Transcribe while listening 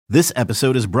This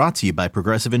episode is brought to you by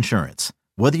Progressive Insurance.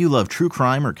 Whether you love true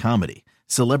crime or comedy,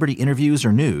 celebrity interviews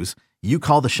or news, you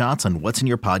call the shots on what's in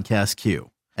your podcast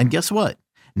queue. And guess what?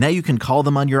 Now you can call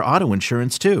them on your auto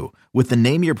insurance too with the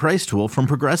Name Your Price tool from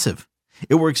Progressive.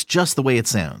 It works just the way it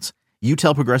sounds. You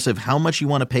tell Progressive how much you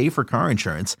want to pay for car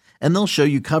insurance, and they'll show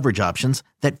you coverage options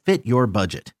that fit your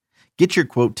budget. Get your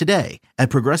quote today at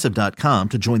Progressive.com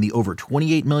to join the over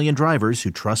 28 million drivers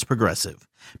who trust Progressive.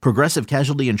 Progressive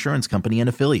Casualty Insurance Company and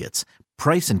Affiliates.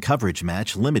 Price and coverage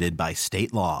match limited by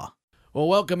state law. Well,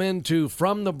 welcome into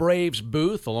From the Braves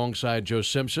booth alongside Joe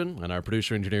Simpson and our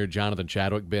producer-engineer Jonathan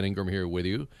Chadwick. Ben Ingram here with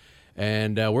you.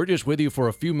 And we're just with you for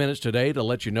a few minutes today to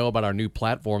let you know about our new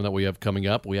platform that we have coming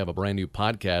up. We have a brand new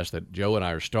podcast that Joe and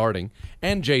I are starting,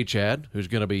 and Jay Chad, who's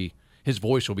going to be, his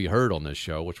voice will be heard on this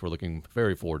show, which we're looking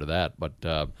very forward to that. But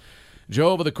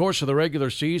Joe, over the course of the regular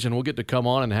season, we'll get to come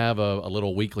on and have a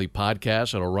little weekly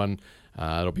podcast.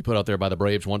 It'll be put out there by the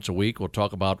Braves once a week. We'll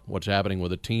talk about what's happening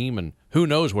with the team and who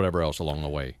knows whatever else along the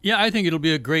way. Yeah, I think it'll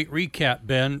be a great recap,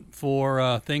 Ben,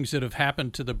 for things that have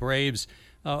happened to the Braves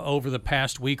over the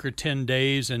past week or 10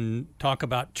 days, and talk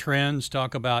about trends,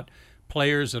 talk about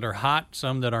players that are hot,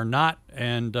 some that are not,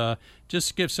 and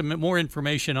just give some more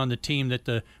information on the team that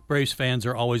the Braves fans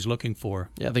are always looking for.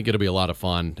 Yeah, I think it'll be a lot of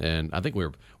fun, and I think we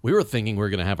were thinking we were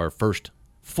going to have our first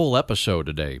full episode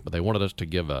today, but they wanted us to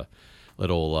give a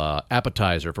little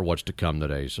appetizer for what's to come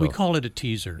today. So we call it a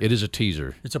teaser. It is a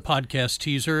teaser. It's a podcast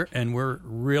teaser, and we're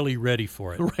really ready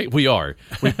for it. Right, we are.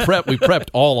 We prepped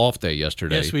all off day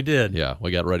yesterday. Yes, we did. Yeah,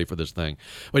 we got ready for this thing.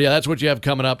 But yeah, that's what you have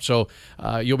coming up. So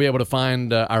you'll be able to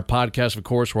find our podcast, of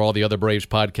course, where all the other Braves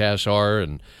podcasts are,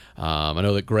 and I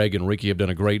know that Greg and Ricky have done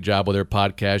a great job with their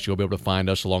podcast. You'll be able to find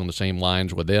us along the same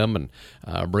lines with them and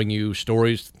bring you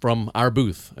stories from our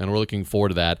booth, and we're looking forward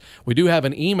to that. We do have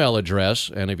an email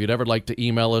address, and if you'd ever like to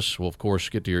email us, we'll, of course,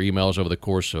 get to your emails over the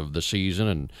course of the season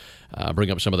and bring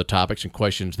up some of the topics and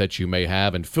questions that you may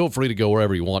have, and feel free to go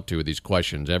wherever you want to with these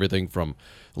questions, everything from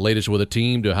the latest with a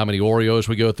team to how many Oreos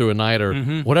we go through a night or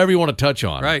whatever you want to touch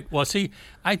on. Right. Well, see,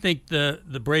 I think the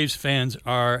Braves fans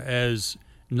are as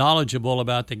knowledgeable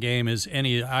about the game as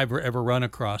any I've ever run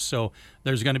across. So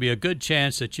there's going to be a good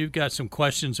chance that you've got some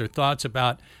questions or thoughts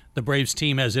about the Braves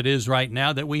team as it is right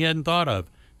now that we hadn't thought of.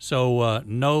 So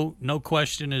no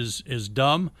question is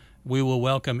dumb. We will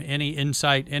welcome any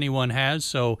insight anyone has.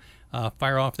 So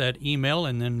fire off that email,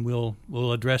 and then we'll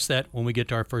address that when we get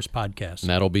to our first podcast. And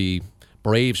that'll be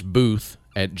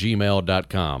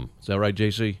bravesbooth@gmail.com. Is that right,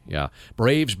 JC? Yeah.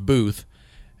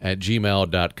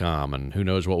 bravesbooth@gmail.com, and who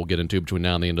knows what we'll get into between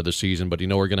now and the end of the season, but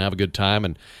we're going to have a good time,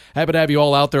 and happy to have you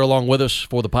all out there along with us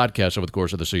for the podcast over the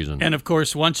course of the season. And, of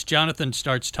course, once Jonathan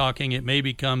starts talking, it may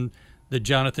become the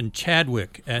Jonathan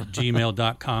Chadwick at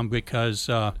gmail.com because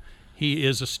he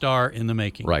is a star in the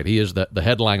making. Right, he is the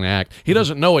headlining act. He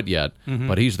doesn't know it yet,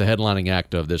 but he's the headlining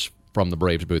act of this From the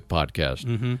Braves Booth podcast,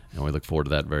 and we look forward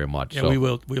to that very much. Yeah, so, we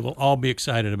will all be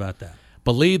excited about that.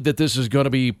 Believe that this is going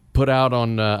to be put out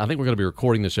on, I think we're going to be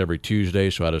recording this every Tuesday,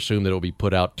 so I'd assume that it will be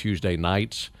put out Tuesday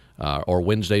nights or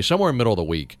Wednesday, somewhere in the middle of the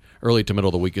week. Early to middle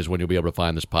of the week is when you'll be able to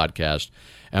find this podcast,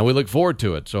 and we look forward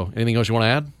to it. So anything else you want to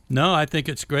add? No, I think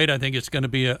it's great. I think it's going to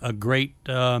be a great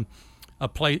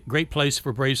great place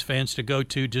for Braves fans to go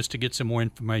to just to get some more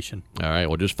information. All right,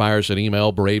 well, just fire us an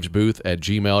email,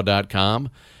 bravesbooth@gmail.com,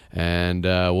 and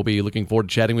we'll be looking forward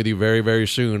to chatting with you very, very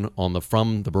soon on the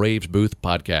From the Braves Booth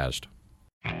podcast.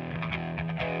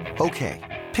 Okay,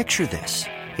 picture this.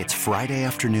 It's Friday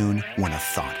afternoon when a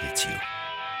thought hits you.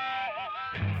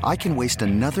 I can waste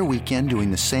another weekend doing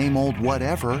the same old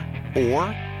whatever, or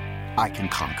I can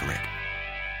conquer it.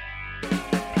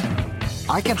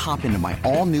 I can hop into my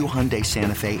all-new Hyundai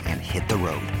Santa Fe and hit the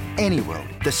road. Any road.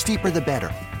 The steeper, the better.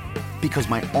 Because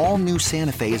my all-new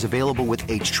Santa Fe is available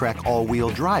with H-Track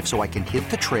all-wheel drive, so I can hit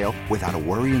the trail without a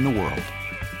worry in the world.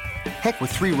 Heck, with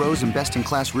 3 rows and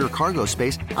best-in-class rear cargo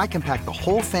space, I can pack the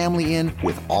whole family in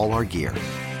with all our gear.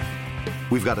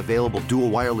 We've got available dual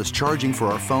wireless charging for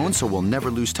our phones, so we'll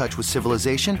never lose touch with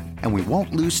civilization, and we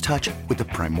won't lose touch with the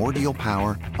primordial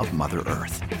power of Mother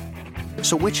Earth.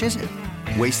 So which is it?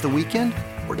 Waste the weekend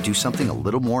or do something a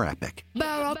little more epic?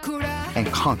 And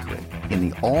conquer it in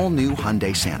the all-new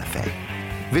Hyundai Santa Fe.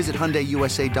 Visit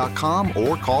HyundaiUSA.com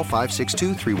or call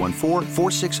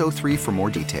 562-314-4603 for more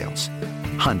details.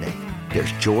 Hyundai,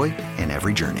 there's joy in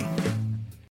every journey.